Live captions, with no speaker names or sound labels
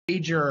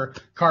major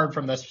card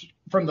from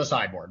the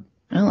sideboard.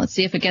 Well, let's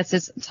see if it gets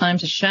its time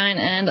to shine,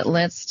 and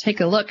let's take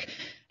a look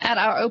at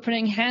our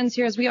opening hands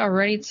here as we are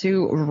ready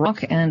to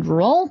rock and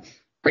roll.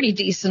 Pretty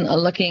decent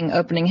looking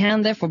opening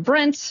hand there for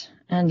Brent,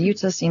 and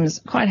Yuta seems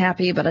quite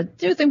happy, but I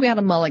do think we had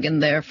a mulligan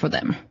there for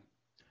them.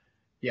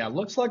 Yeah,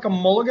 looks like a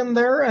mulligan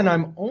there,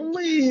 and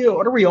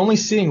what are we only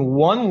seeing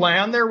one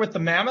land there with the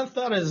Mammoth?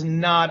 That is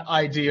not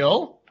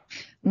ideal.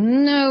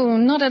 No,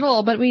 not at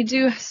all, but we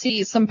do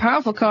see some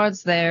powerful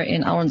cards there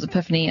in Alrund's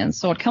Epiphany and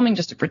Sword coming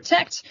just to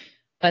protect.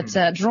 But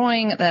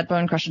drawing that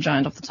Bone Crusher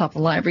Giant off the top of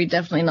the library,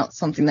 definitely not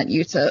something that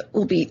Yuta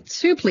will be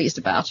too pleased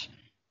about.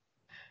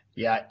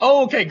 Yeah.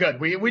 Oh, okay, good.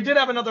 We did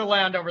have another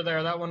land over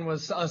there. That one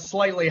was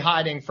slightly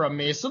hiding from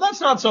me, so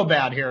that's not so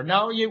bad here.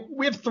 Now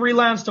we have 3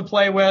 lands to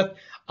play with,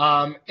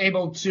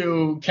 able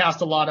to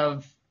cast a lot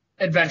of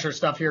adventure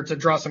stuff here to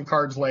draw some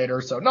cards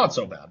later, so not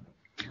so bad.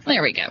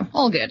 There we go.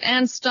 All good.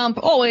 And Stomp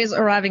always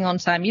arriving on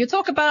time. You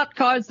talk about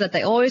cards that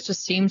they always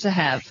just seem to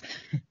have.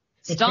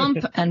 Stomp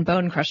and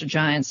Bone Crusher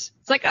Giants.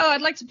 It's like, oh,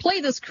 I'd like to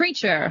play this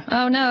creature.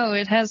 Oh, no,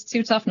 it has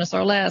 2 toughness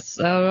or less,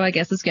 so I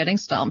guess it's getting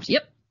stomped.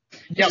 Yep.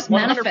 It just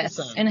 100%.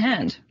 Manifests in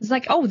hand. It's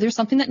like, oh, there's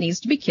something that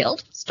needs to be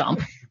killed.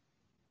 Stomp.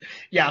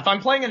 Yeah, if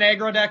I'm playing an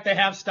aggro deck, they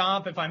have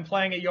Stomp. If I'm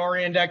playing a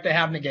Yorion deck, they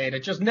have Negate.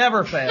 It just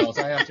never fails.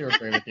 I have to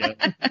agree with you.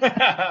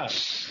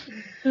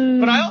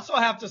 But I also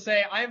have to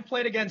say, I have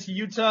played against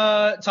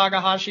Yuta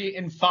Takahashi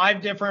in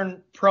 5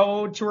 different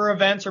Pro Tour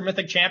events or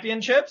Mythic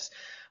Championships.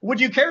 Would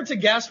you care to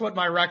guess what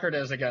my record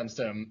is against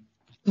him?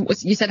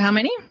 You said how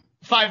many?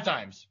 5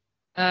 times.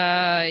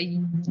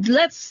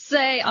 Let's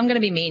say I'm going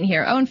to be mean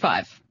here.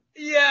 0-5.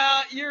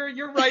 Yeah,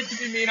 you're right to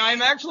be mean.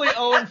 I'm actually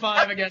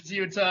 0-5 against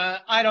Yuta.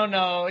 I don't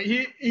know.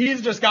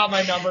 He's just got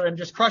my number and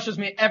just crushes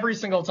me every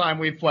single time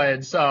we've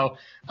played. So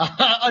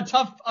a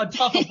tough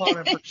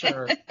opponent for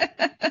sure.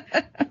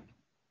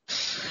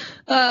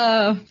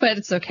 But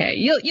it's okay.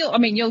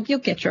 You'll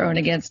get your own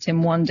against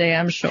him one day,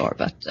 I'm sure.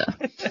 But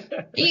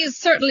he's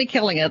certainly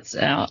killing it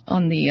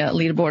on the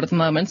leaderboard at the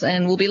moment,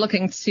 and will be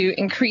looking to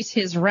increase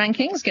his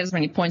rankings, get as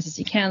many points as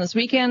he can this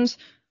weekend.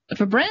 But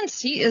for Brent,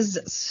 he is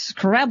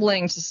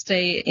scrabbling to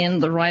stay in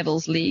the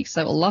Rivals League,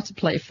 so a lot to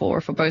play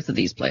for both of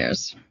these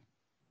players.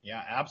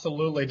 Yeah,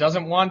 absolutely.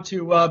 Doesn't want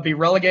to be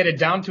relegated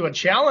down to a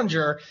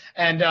challenger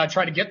and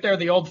try to get there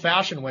the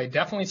old-fashioned way.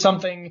 Definitely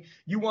something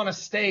you want to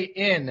stay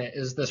in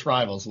is this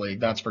Rivals League,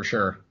 that's for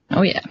sure.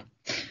 Oh, yeah.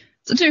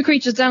 So 2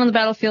 creatures down on the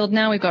battlefield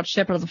now. We've got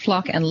Shepherd of the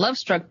Flock and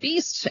Lovestruck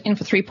Beast. In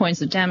for 3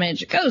 points of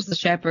damage goes the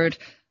Shepherd,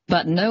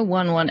 but no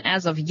 1/1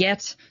 as of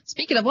yet.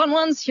 Speaking of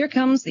 1/1s, here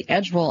comes the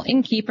Edgewall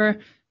Innkeeper,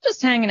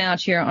 just hanging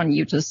out here on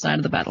Yuta's side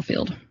of the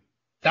battlefield.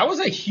 That was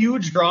a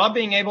huge draw,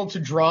 being able to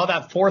draw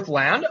that 4th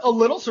land. A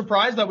little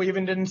surprised that we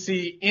even didn't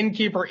see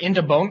Innkeeper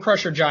into Bone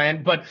Crusher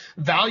Giant, but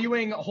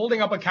valuing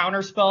holding up a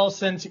counterspell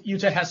since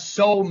Yuta has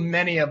so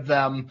many of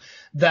them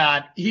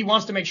that he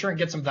wants to make sure and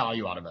get some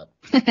value out of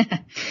it.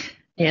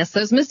 Yes,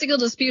 those mystical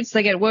disputes,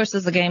 they get worse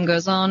as the game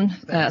goes on.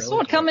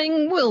 Sword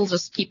coming, we'll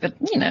just keep it,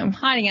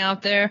 hiding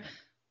out there.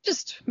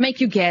 Just make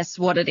you guess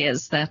what it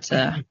is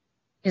that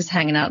is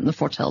hanging out in the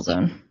Foretell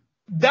Zone.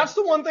 That's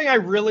the one thing I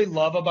really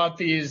love about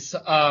these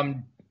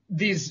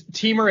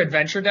Temur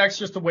adventure decks,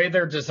 just the way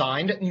they're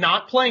designed,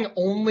 not playing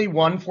only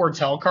one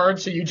Foretell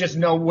card so you just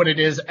know what it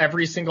is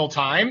every single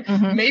time.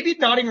 Mm-hmm. Maybe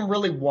not even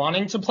really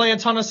wanting to play a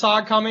ton of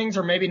Saw Comings,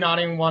 or maybe not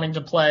even wanting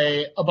to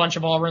play a bunch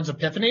of Alrund's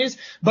Epiphanies,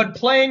 but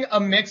playing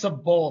a mix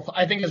of both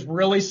I think is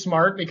really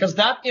smart, because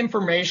that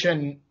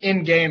information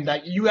in game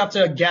that you have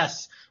to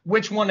guess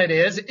which one it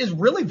is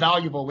really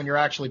valuable when you're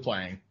actually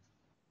playing.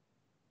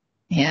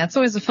 Yeah, it's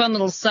always a fun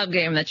little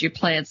sub-game that you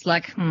play. It's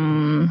like,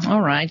 all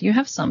right, you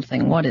have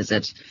something. What is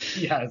it?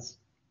 Yes.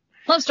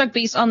 Lovestruck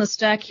Beast on the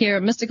stack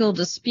here. Mystical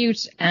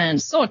Dispute and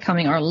Sword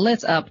Coming are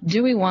lit up.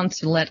 Do we want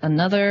to let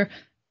another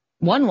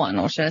 1/1,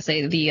 or should I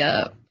say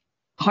the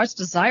Heart's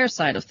Desire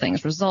side of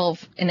things,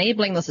 resolve,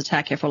 enabling this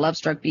attack here for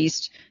Lovestruck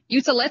Beast?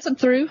 Yuta lets it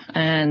through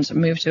and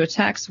move to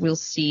attacks. We'll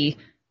see,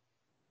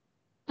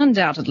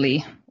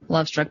 undoubtedly,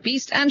 Lovestruck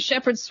Beast and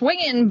Shepherd swing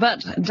in,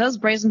 but does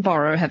Brazen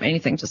Borrow have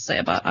anything to say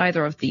about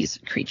either of these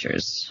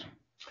creatures?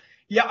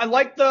 Yeah, I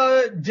like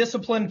the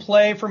disciplined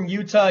play from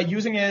Yuta,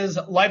 using his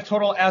life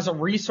total as a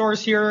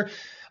resource here,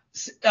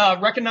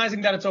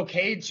 recognizing that it's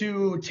okay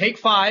to take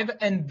 5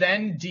 and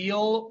then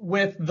deal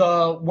with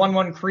the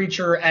 1/1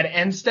 creature at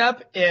end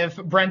step if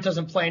Brent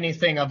doesn't play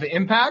anything of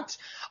impact,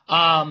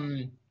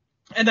 and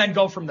then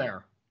go from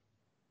there.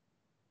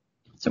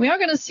 So we are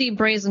going to see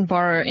Brazen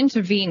Borrower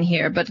intervene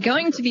here, but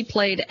going to be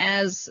played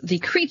as the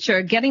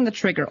creature getting the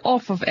trigger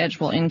off of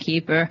Edgewall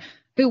Innkeeper,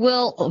 who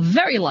will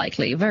very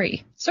likely,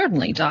 very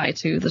certainly die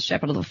to the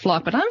Shepherd of the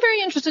Flock. But I'm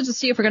very interested to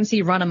see if we're going to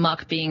see Run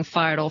Amok being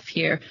fired off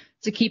here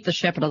to keep the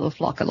Shepherd of the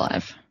Flock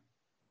alive.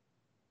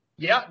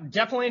 Yeah,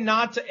 definitely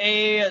not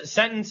a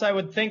sentence I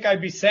would think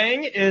I'd be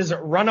saying is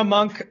Run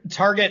Amok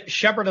target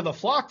Shepherd of the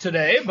Flock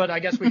today, but I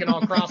guess we can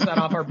all cross that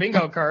off our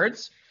bingo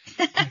cards.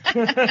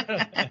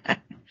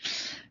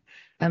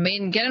 I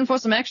mean, getting for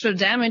some extra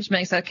damage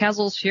makes that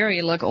Casual's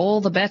Fury look all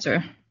the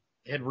better.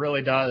 It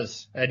really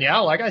does. And yeah,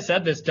 like I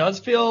said, this does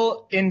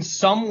feel in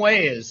some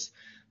ways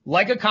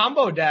like a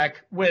combo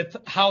deck with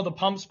how the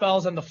pump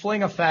spells and the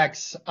fling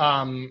effects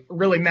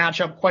really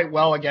match up quite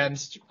well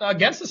against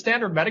the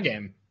standard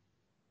metagame.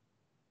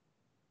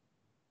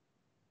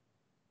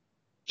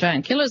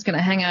 Giant Killer is going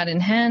to hang out in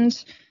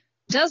hand.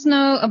 Does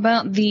know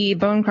about the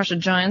Bone Crusher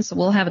Giants, so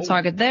we'll have a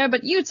target there.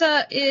 But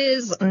Yuta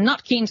is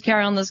not keen to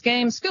carry on this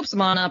game, scoops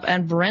him on up,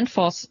 and Brent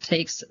Vos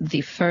takes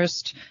the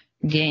first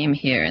game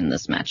here in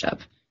this matchup.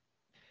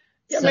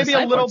 Yeah, so maybe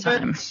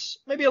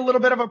a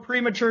little bit of a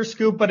premature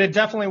scoop, but it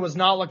definitely was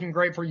not looking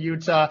great for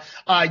Yuta.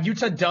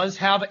 Yuta does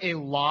have a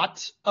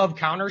lot of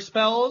counter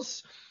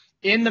spells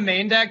in the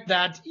main deck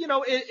that,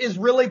 is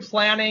really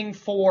planning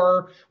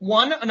for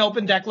an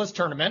open decklist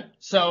tournament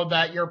so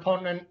that your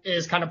opponent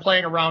is kind of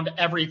playing around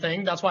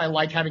everything. That's why I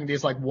like having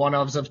these like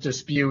one-ofs of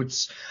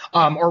disputes,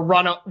 or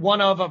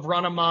one-of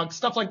run amok,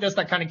 stuff like this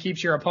that kind of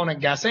keeps your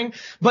opponent guessing.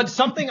 But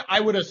something I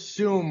would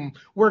assume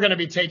we're going to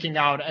be taking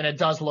out, and it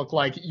does look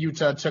like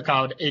Yuta took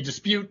out a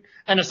dispute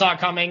and I saw it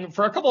coming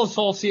for a couple of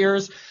Soul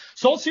Seers.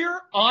 Soul Seer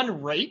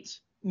on rate,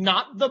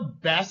 not the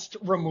best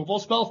removal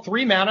spell.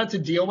 3 mana to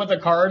deal with a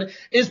card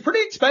is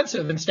pretty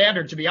expensive in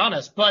standard, to be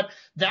honest, but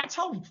that's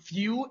how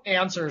few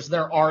answers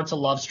there are to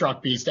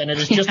Lovestruck Beast, and it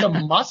is just a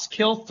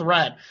must-kill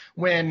threat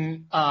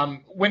when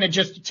it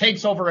just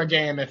takes over a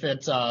game if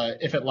it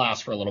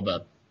lasts for a little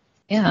bit.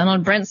 Yeah, and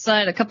on Brent's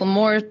side, a couple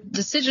more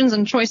decisions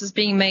and choices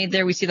being made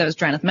there. We see those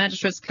Drannith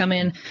Magistrates come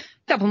in, a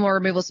couple more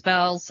removal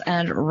spells,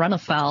 and run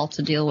afoul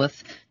to deal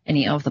with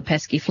any of the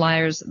pesky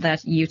flyers that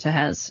Yuta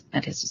has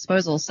at his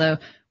disposal. So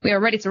we are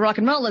ready to rock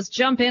and roll. Let's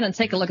jump in and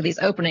take a look at these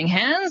opening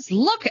hands.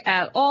 Look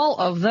at all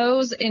of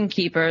those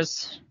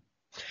Innkeepers.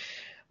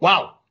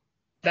 Wow.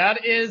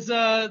 That is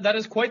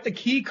quite the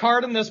key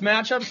card in this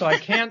matchup, so I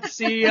can't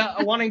see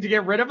wanting to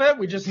get rid of it.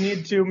 We just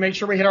need to make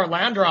sure we hit our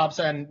land drops,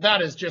 and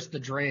that is just the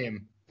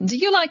dream. Do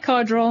you like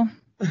card draw?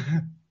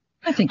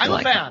 I think I'm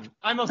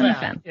a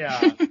fan. Yeah.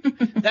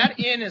 That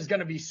inn is going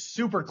to be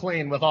super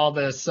clean with all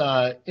this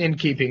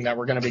innkeeping that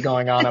we're going to be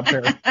going on up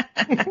here.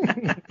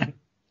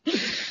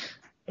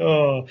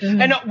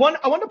 And I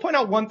want to point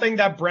out one thing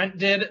that Brent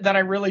did that I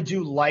really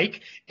do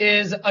like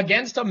is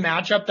against a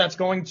matchup that's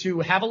going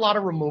to have a lot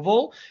of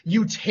removal,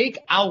 you take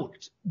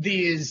out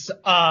these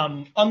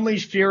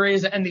Unleash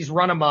Furies and these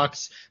run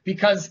amucks,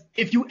 because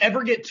if you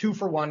ever get 2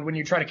 for 1 when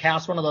you try to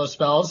cast one of those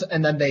spells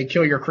and then they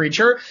kill your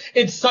creature,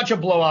 it's such a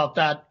blowout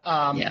that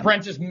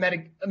Brent is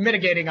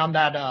mitigating on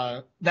that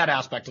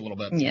aspect a little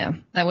bit. Yeah,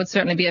 that would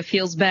certainly be a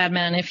feels bad,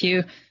 man, if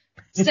you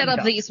set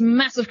up these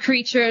massive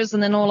creatures,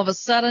 and then all of a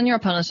sudden your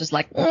opponent's just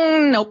like,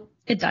 nope,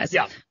 it dies.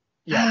 Yeah.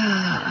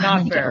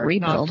 Not fair.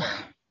 Rebuild.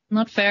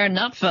 Not fair,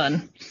 not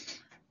fun.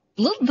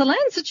 The land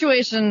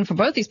situation for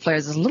both these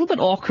players is a little bit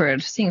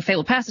awkward. Seeing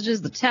Fabled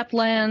Passages, the tapped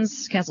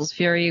lands, Castle's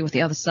Fury with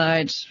the other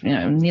side,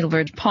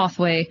 Needleverge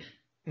Pathway.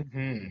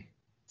 Mm-hmm.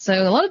 So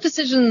a lot of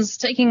decisions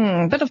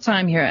taking a bit of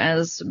time here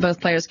as both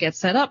players get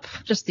set up.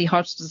 Just the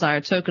Heart's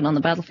Desire token on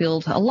the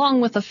battlefield,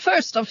 along with the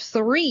first of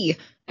 3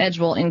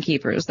 Edgewall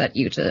Innkeepers that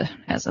Yuta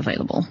has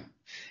available.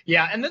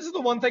 Yeah, and this is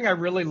the one thing I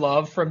really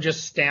love from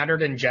just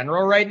standard in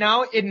general right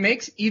now. It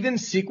makes even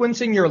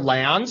sequencing your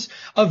lands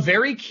a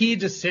very key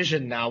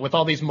decision now with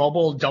all these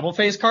mobile double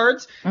face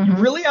cards. Mm-hmm. You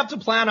really have to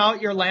plan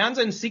out your lands,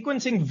 and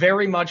sequencing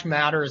very much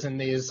matters in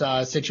these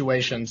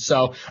situations.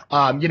 So,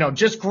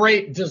 just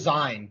great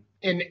design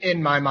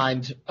in my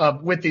mind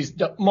with these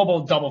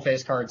mobile double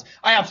face cards.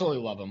 I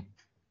absolutely love them.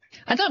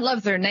 I don't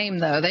love their name,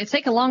 though. They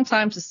take a long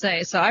time to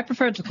say, so I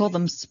prefer to call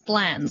them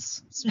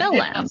splans.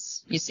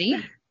 Spelllands, you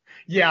see?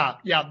 Yeah,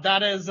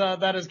 that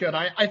is good.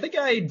 I think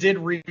I did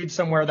read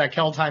somewhere that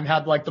Kaldheim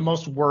had like the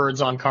most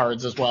words on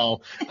cards as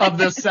well of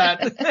this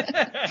set.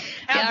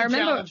 I remember.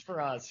 Challenge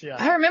for us. Yeah.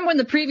 I remember when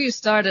the preview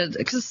started,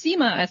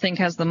 Cosima, I think,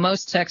 has the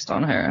most text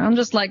on her. I'm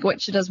just like,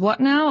 what, she does what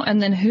now?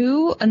 And then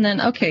who? And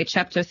then, okay,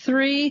 chapter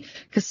 3,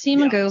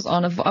 Cosima goes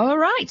on all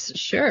right,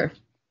 sure.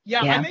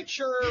 Yeah, I make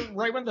sure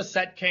right when the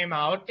set came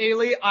out,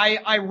 Ailey,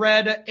 I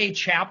read a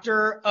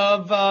chapter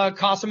of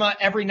Cosima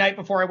every night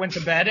before I went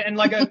to bed. And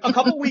like a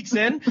couple weeks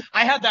in,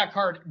 I had that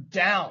card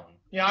down.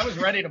 I was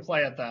ready to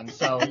play it then.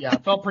 So, yeah,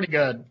 it felt pretty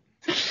good.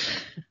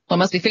 What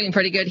must be feeling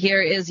pretty good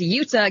here is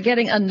Yuta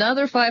getting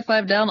another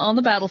 5/5 down on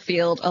the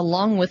battlefield,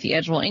 along with the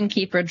Edgewall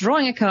Innkeeper,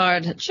 drawing a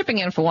card, chipping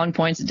in for 1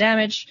 point of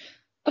damage.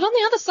 But on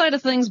the other side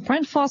of things,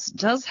 Brent Vos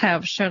does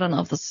have Showdown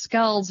of the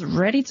Skulls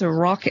ready to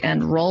rock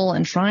and roll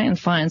and try and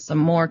find some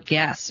more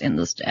gas in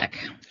this deck.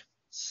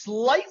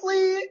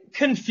 Slightly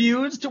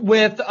confused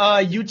with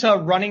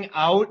Yuta running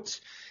out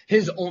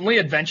his only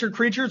adventure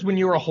creatures when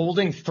you were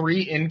holding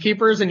 3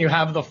 Innkeepers and you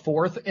have the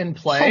 4th in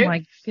play. Oh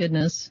my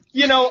goodness.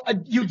 You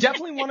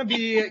definitely want to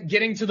be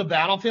getting to the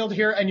battlefield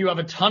here, and you have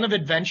a ton of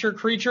adventure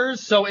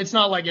creatures, so it's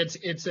not like it's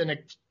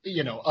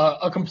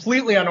a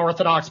completely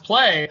unorthodox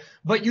play,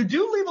 but you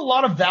do leave a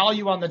lot of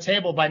value on the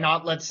table by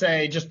not, let's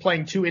say, just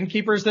playing 2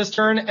 Innkeepers this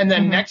turn, and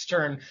then next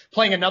turn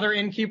playing another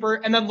Innkeeper,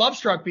 and then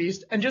Lovestruck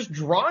Beast, and just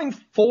drawing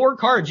 4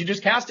 cards. You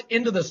just cast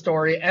Into the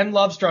Story and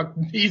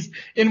Lovestruck Beast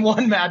in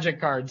 1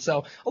 magic card.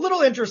 So a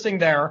little interesting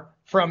there.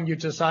 from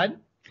Yuta's side.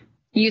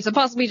 Yuta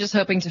possibly just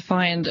hoping to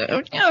find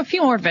a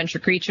few more adventure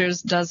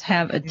creatures, does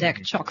have a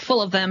deck chock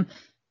full of them,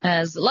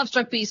 as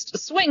Lovestruck Beast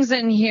swings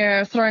in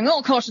here, throwing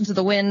all caution to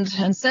the wind,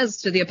 and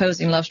says to the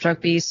opposing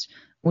Lovestruck Beast,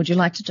 would you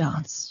like to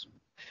dance?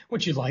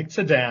 Would you like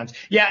to dance?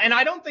 Yeah, and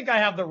I don't think I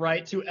have the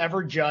right to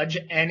ever judge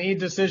any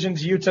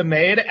decisions Yuta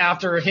made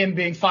after him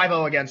being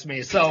 5-0 against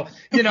me. So,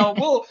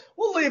 we'll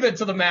leave it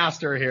to the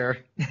master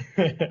here.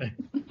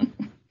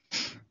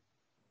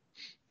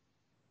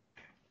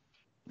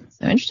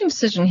 So interesting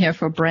decision here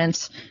for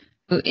Brent,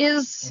 who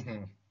is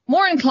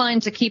more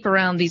inclined to keep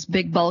around these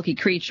big, bulky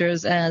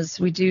creatures, as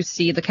we do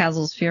see the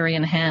Castle's Fury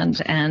in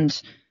hand and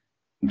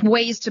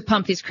ways to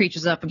pump these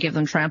creatures up and give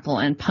them trample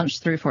and punch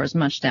through for as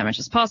much damage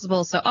as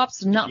possible. So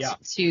opts not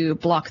to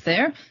block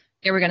there.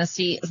 Here we're going to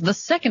see the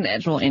second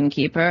Edgewall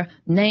Innkeeper,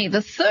 nay,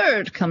 the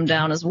third, come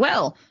down as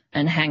well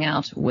and hang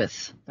out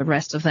with the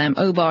rest of them.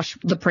 Obosh,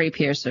 the Prey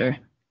Piercer,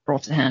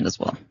 brought to hand as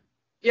well.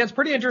 Yeah, it's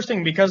pretty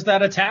interesting because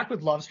that attack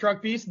with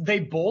Lovestruck Beast, they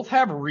both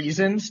have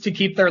reasons to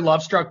keep their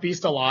Lovestruck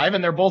Beast alive,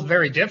 and they're both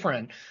very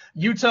different.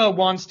 Yuta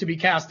wants to be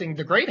casting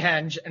the Great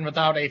Henge, and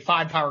without a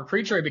 5-power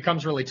creature, it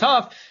becomes really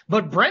tough.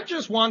 But Brent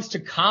just wants to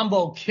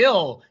combo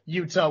kill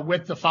Yuta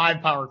with the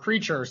 5-power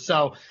creature.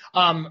 So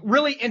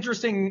really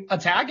interesting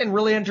attack and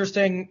really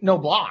interesting no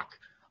block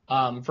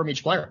from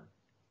each player.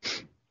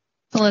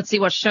 So let's see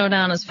what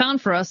Showdown has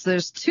found for us.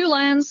 There's 2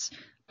 lands,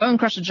 Bone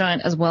Crusher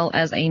Giant, as well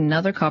as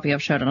another copy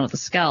of Showdown of the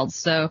Scalds.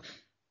 So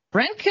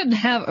Brent could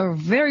have a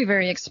very,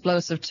 very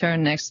explosive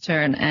turn next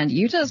turn, and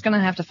Yuta is going to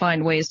have to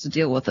find ways to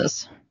deal with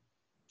this.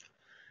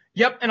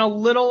 Yep, and a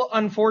little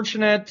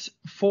unfortunate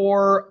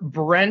for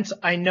Brent.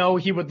 I know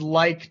he would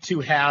like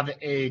to have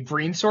a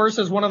green source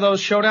as one of those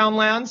showdown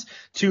lands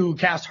to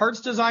cast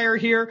Heart's Desire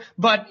here,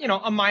 but,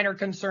 a minor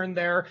concern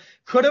there.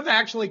 Could have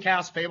actually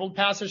cast Fabled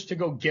Passage to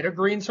go get a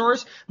green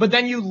source, but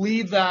then you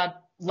leave that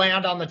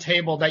land on the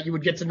table that you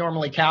would get to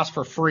normally cast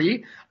for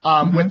free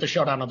with the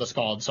Showdown of the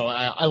Scald. So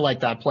I like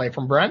that play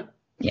from Brent.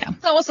 Yeah.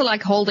 I also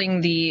like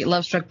holding the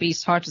Lovestruck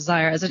Beast Heart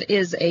Desire, as it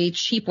is a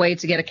cheap way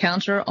to get a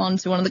counter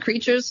onto one of the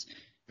creatures.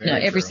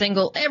 Every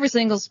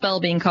single spell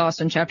being cast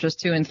in chapters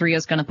 2 and 3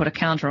 is going to put a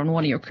counter on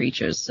one of your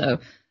creatures. So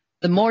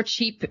the more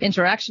cheap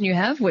interaction you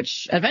have,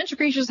 which adventure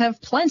creatures have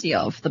plenty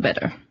of, the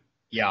better.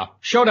 Yeah,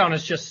 Showdown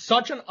is just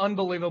such an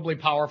unbelievably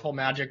powerful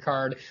Magic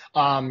card.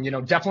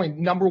 Definitely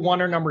number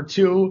 1 or number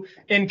 2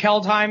 in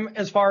Kaldheim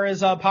as far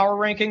as power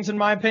rankings, in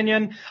my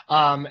opinion.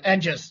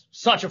 And just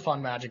such a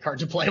fun Magic card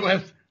to play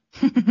with.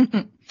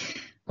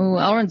 Ooh,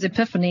 Auron's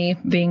Epiphany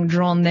being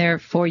drawn there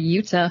for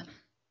Yuta.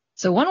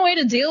 So one way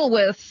to deal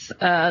with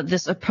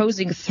this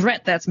opposing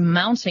threat that's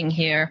mounting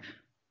here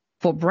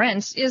for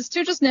Brent is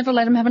to just never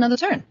let him have another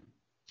turn.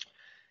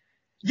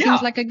 Yeah.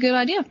 Seems like a good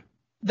idea.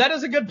 That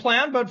is a good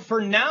plan, but for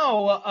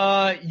now,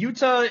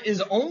 Yuta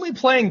is only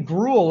playing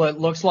Gruul, it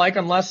looks like,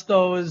 unless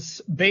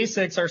those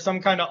basics are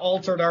some kind of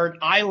altered art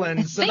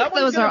islands. I think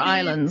those are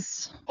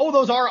islands. Oh,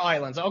 those are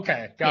islands.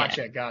 Okay,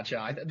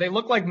 gotcha. They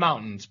look like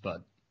mountains,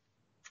 but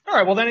all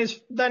right. Well,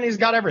 then he's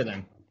got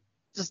everything.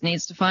 Just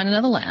needs to find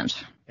another land.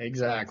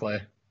 Exactly.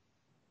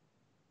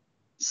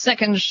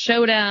 Second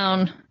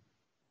Showdown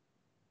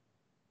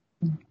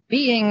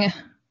being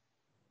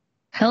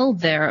held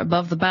there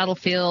above the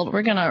battlefield.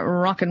 We're going to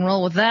rock and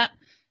roll with that,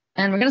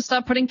 and we're going to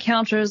start putting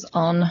counters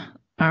on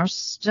our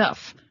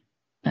stuff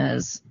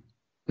as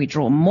we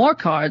draw more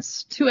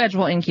cards. 2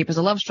 Edgewall Innkeepers,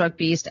 a Lovestruck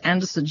Beast,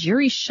 and a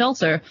Sajiri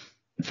Shelter.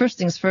 First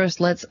things first,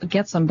 let's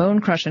get some Bone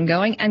Crushing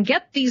going and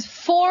get these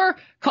 4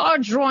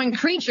 card-drawing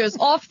creatures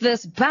off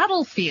this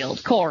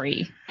battlefield,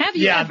 Corey. Have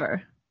you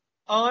ever?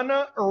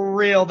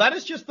 Unreal. That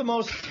is just the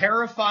most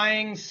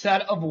terrifying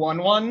set of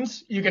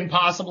 1/1s you can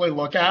possibly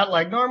look at.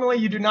 Like, normally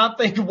you do not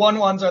think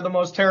 1/1s are the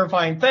most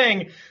terrifying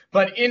thing,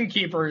 but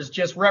Innkeepers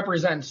just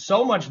represent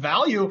so much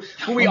value.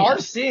 We are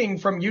seeing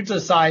from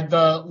Yuta's side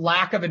the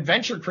lack of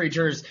adventure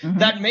creatures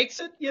that makes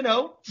it,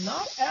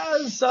 not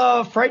as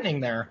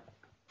frightening there.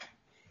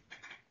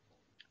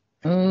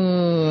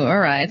 Ooh, all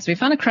right. So we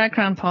found a Crag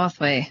Crown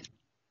Pathway.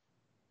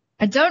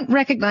 I don't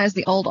recognize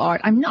the old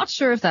art. I'm not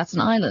sure if that's an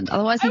island.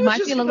 Otherwise, he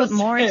might be a little bit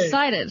more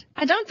excited.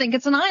 I don't think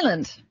it's an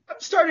island. I'm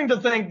starting to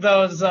think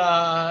those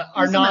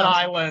are not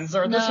islands,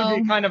 or this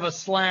would be kind of a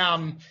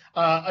slam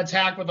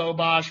attack with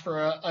Obosh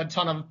for a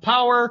ton of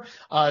power,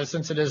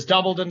 since it is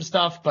doubled and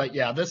stuff. But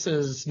yeah, this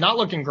is not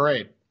looking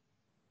great.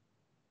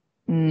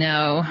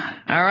 No.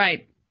 All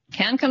right.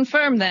 Can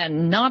confirm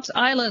then, not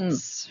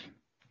islands.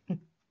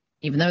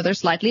 Even though they're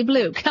slightly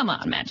blue. Come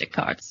on, Magic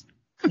cards.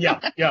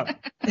 Yeah.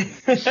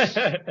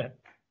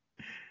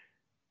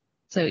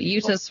 So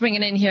Yuta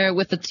swinging in here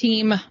with the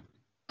team.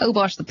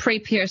 Obosh, the Prey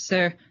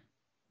Piercer,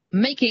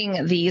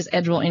 making these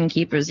Edgewall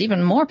Innkeepers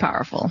even more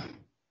powerful.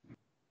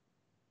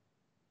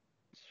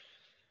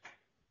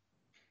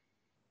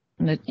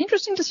 And an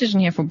interesting decision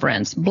here for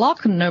Brent.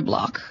 Block, no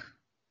block.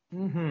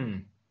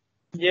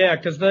 Yeah,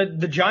 because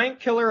the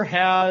Giant Killer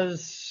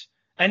has...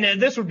 And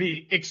this would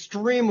be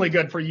extremely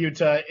good for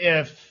Yuta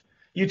if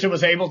Yuta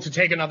was able to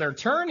take another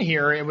turn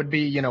here. It would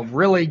be,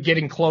 really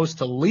getting close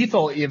to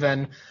lethal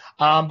even.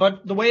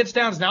 But the way it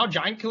stands now,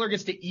 Giant Killer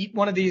gets to eat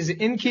one of these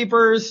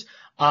Innkeepers,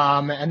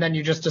 and then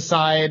you just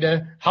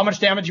decide how much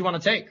damage you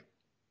want to take.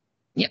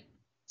 Yep.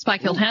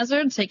 Spike-Filled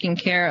Hazard taking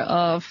care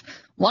of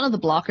one of the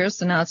blockers.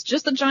 So now it's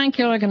just the Giant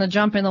Killer going to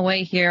jump in the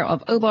way here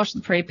of Obosh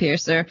the Prey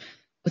Piercer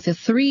with the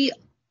 3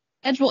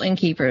 Edgewall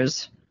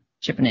Innkeepers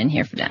chipping in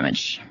here for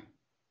damage.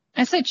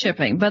 I say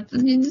chipping, but,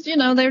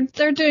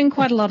 they're doing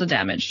quite a lot of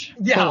damage.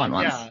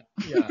 Yeah.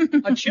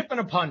 A chip and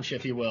a punch,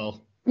 if you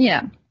will.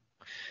 Yeah.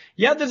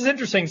 Yeah, this is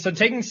interesting. So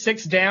taking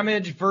 6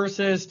 damage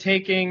versus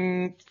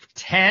taking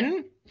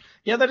 10.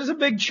 Yeah, that is a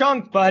big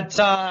chunk, but,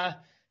 I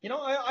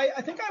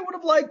think I would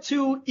have liked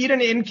to eat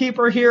an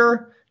Innkeeper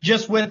here,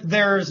 just with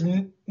there's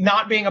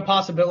not being a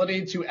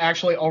possibility to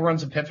actually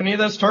Elrond's Epiphany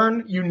this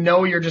turn.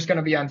 You're just going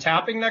to be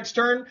untapping next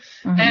turn,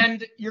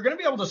 and you're going to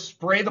be able to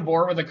spray the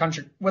board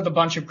with a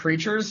bunch of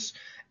creatures.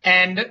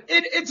 And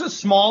it's a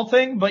small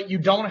thing, but you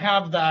don't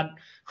have that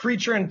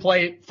creature in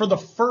play for the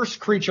first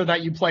creature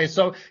that you play.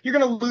 So you're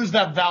going to lose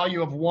that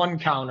value of 1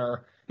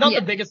 counter. Not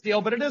the biggest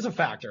deal, but it is a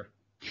factor.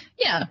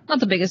 Yeah, not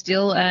the biggest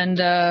deal, and,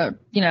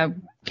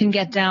 can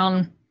get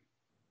down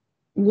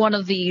one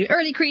of the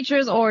early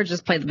creatures or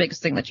just play the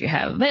biggest thing that you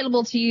have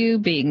available to you,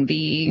 being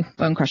the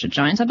Bone Crusher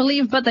Giant, I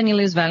believe, but then you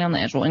lose value on the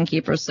Edgewall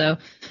Innkeeper. So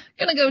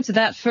gonna go to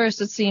that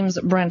first, it seems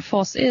Brent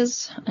Vos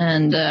is,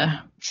 and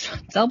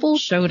double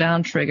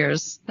showdown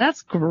triggers.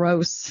 That's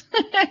gross.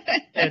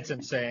 It's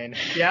insane.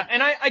 Yeah,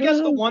 and I guess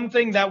the one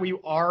thing that we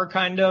are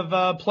kind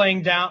of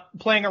playing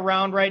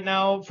around right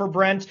now for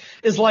Brent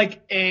is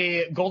like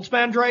a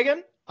Goldspan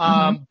Dragon.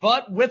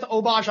 But with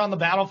Obosh on the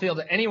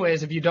battlefield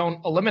anyways, if you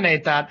don't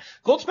eliminate that,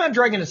 Goldspan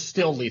Dragon is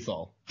still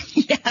lethal.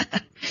 Yeah.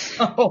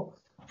 So,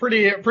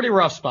 pretty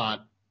rough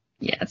spot.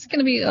 Yeah, it's going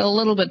to be a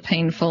little bit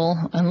painful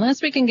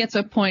unless we can get to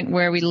a point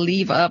where we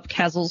leave up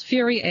Kazel's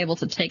Fury able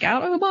to take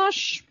out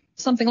Obosh,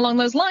 something along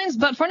those lines.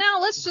 But for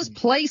now, let's just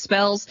play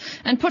spells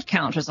and put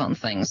counters on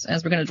things,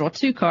 as we're going to draw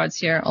 2 cards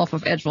here off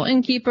of Edgewall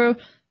Innkeeper,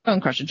 Bone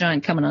Crusher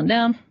Giant coming on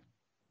down.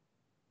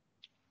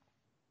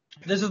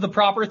 This is the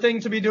proper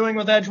thing to be doing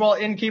with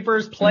Edgewall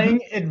Innkeepers,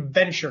 playing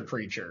adventure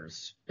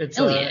creatures. It's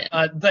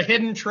the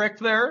hidden trick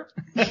there.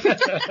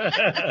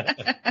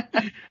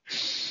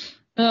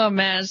 Oh,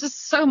 man, it's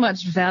just so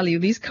much value.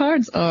 These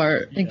cards are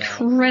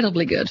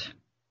incredibly good.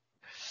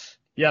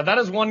 Yeah, that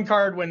is one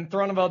card when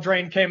Throne of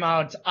Eldraine came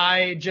out,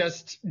 I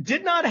just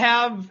did not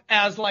have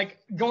as,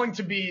 going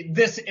to be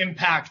this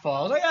impactful.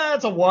 I was like,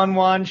 it's a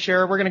 1/1,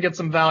 sure, we're going to get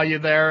some value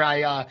there.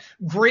 I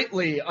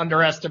greatly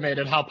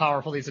underestimated how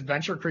powerful these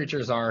adventure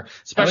creatures are,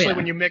 especially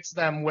when you mix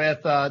them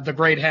with the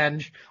Great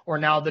Henge, or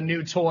now the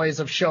new toys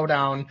of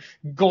Showdown,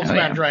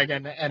 Goldspan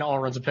Dragon, and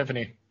Elrond's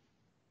Epiphany.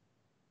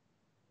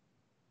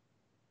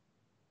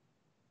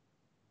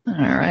 All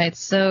right,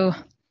 so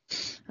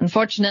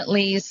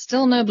unfortunately,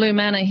 still no blue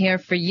mana here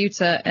for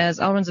Yuta, as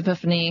Elrond's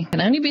Epiphany can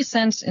only be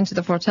sent into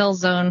the Foretell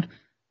Zone.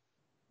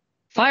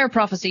 Fire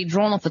Prophecy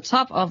drawn off the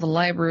top of the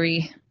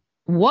library.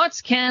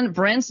 What can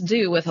Brent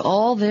do with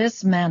all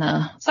this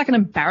mana? It's like an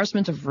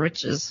embarrassment of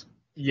riches.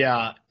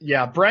 Yeah.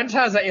 Brent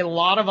has a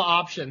lot of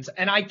options,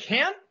 and I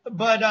can't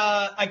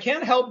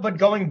help but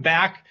going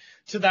back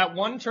to that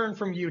one turn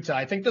from Yuta.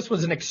 I think this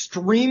was an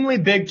extremely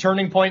big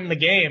turning point in the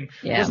game.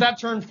 Was that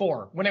turn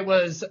 4 when it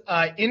was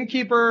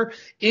Innkeeper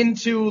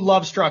into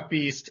Lovestruck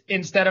Beast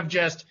instead of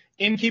just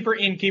Innkeeper,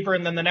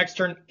 and then the next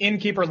turn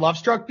Innkeeper,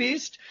 Lovestruck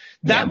Beast.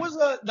 That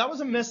was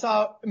a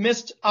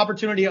missed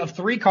opportunity of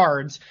 3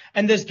 cards,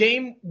 and this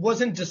game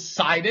wasn't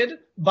decided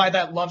by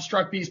that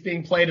Lovestruck Beast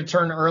being played a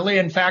turn early.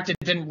 In fact, it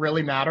didn't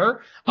really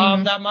matter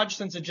that much,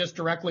 since it just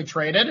directly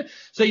traded.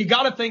 So you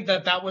got to think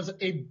that was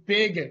a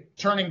big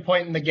turning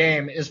point in the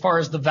game as far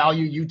as the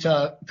value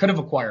Yuta could have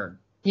acquired.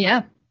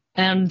 Yeah,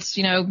 and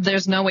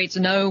there's no way to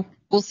know.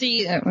 We'll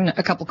see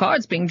a couple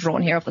cards being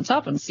drawn here off the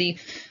top and see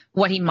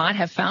what he might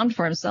have found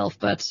for himself,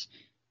 but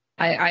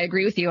I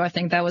agree with you. I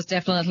think that was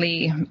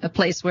definitely a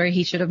place where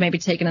he should have maybe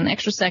taken an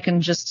extra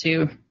second just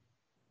to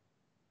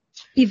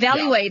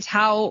evaluate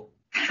how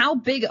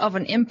big of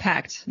an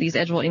impact these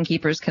Edgewall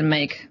Innkeepers can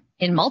make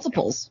in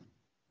multiples.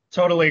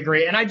 Totally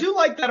agree. And I do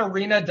like that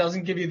Arena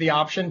doesn't give you the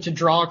option to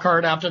draw a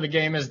card after the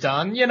game is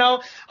done.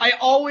 I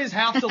always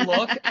have to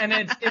look, and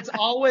it's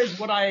always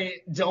what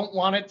I don't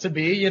want it to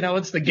be.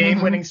 It's the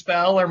game-winning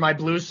spell or my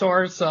blue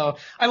source. So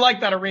I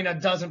like that Arena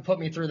doesn't put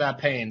me through that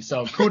pain.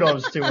 So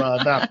kudos to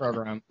that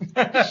program.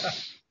 All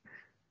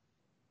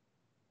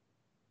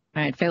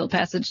right, Fabled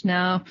Passage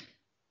now.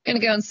 Going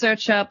to go and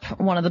search up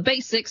one of the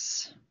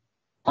basics.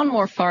 One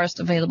more forest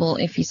available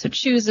if he so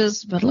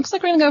chooses, but it looks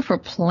like we're going to go for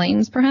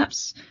plains,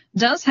 perhaps.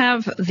 Does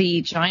have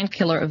the Giant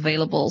Killer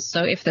available,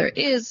 so if there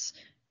is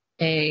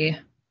a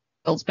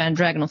Goldspan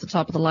Dragon off the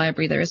top of the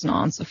library, there is an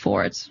answer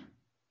for it.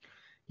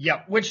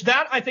 Yeah, which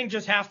that I think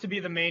just has to be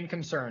the main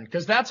concern,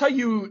 because that's how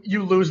you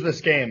lose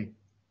this game.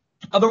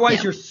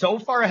 Otherwise, you're so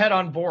far ahead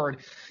on board,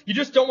 you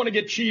just don't want to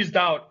get cheesed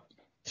out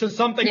to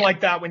something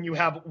like that when you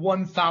have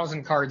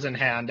 1,000 cards in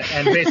hand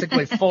and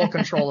basically full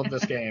control of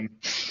this game.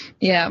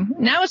 Yeah.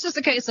 Now it's just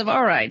a case of,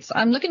 all right,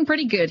 I'm looking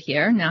pretty good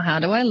here. Now how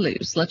do I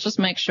lose? Let's just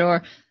make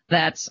sure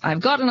that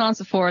I've got an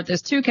answer for it.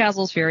 There's 2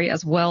 Castle's Fury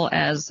as well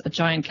as a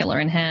Giant Killer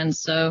in hand,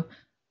 so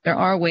there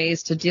are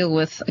ways to deal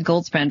with a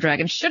Goldspan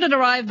Dragon. Should it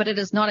arrive, but it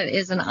is not. It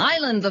is an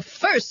island, the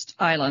first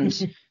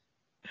island.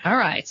 All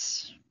right.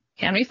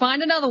 Can we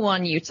find another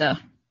one, Yuta?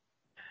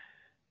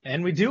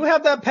 And we do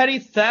have that petty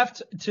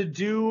theft to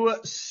do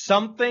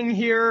something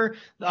here.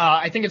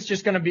 I think it's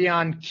just going to be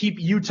on keep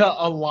Yuta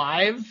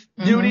alive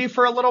duty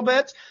for a little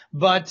bit.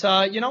 But,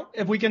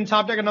 if we can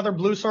top deck another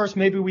blue source,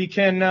 maybe we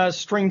can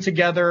string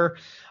together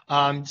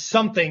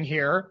something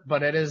here.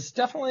 But it is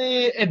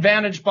definitely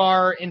advantage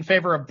bar in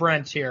favor of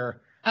Brent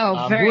here.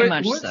 Oh, very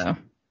much so.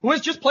 Who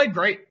has just played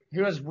great.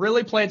 Who has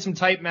really played some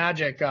tight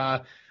Magic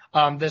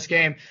this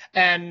game.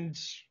 And,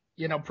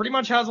 pretty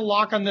much has a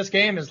lock on this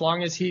game as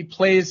long as he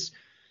plays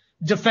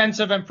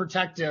defensive and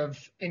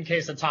protective in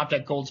case of top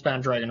deck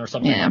Goldspan Dragon or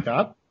something like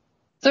that.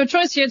 So a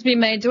choice here to be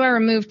made. Do I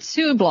remove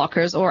 2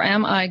 blockers or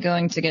am I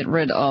going to get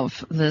rid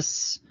of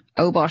this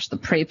Obosh the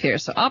Prey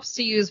Piercer? Opts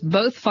to use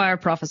both Fire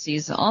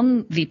Prophecies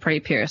on the Prey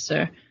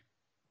Piercer.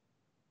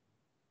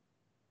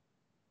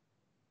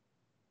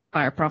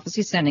 Fire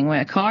Prophecy sending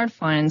away a card,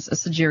 finds a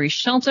Sajiri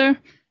Shelter.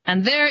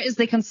 And there is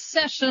the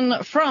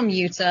concession from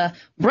Yuta.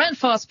 Brent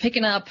Vos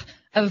picking up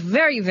a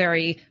very,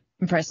 very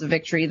impressive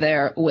victory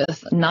there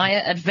with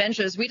Naya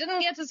Adventures. We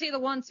didn't get to see the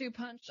 1-2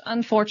 punch,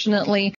 unfortunately.